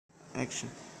Action.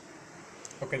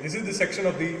 Okay, this is the section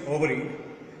of the ovary.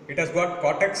 It has got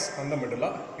cortex on the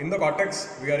medulla. In the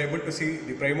cortex, we are able to see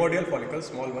the primordial follicles,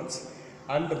 small ones,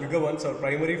 and the bigger ones are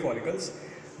primary follicles.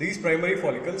 These primary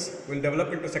follicles will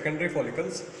develop into secondary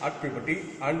follicles at puberty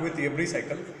and with every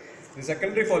cycle. The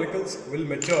secondary follicles will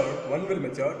mature, one will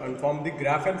mature and form the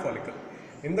Graafian follicle.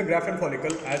 In the Graafian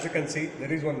follicle, as you can see,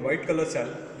 there is one white color cell.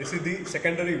 This is the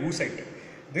secondary oocyte.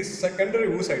 This secondary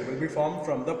oocyte will be formed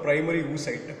from the primary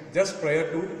oocyte just prior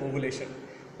to ovulation.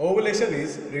 Ovulation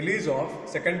is release of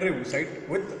secondary oocyte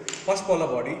with first polar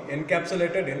body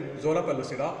encapsulated in Zona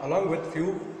pellucida along with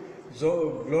few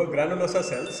granulosa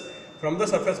cells from the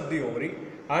surface of the ovary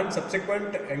and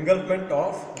subsequent engulfment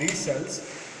of these cells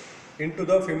into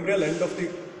the femoral end of the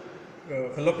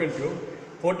fallopian tube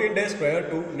 14 days prior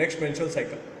to next menstrual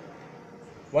cycle.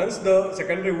 Once the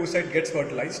secondary oocyte gets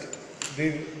fertilized,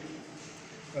 the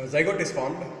zygote is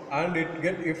formed, and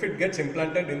if it gets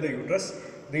implanted in the uterus,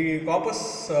 the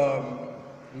corpus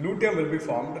luteum will be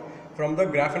formed from the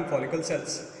Graafian follicle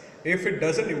cells. If it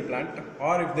doesn't implant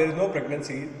or if there is no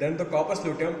pregnancy, then the corpus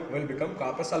luteum will become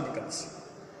corpus albicans.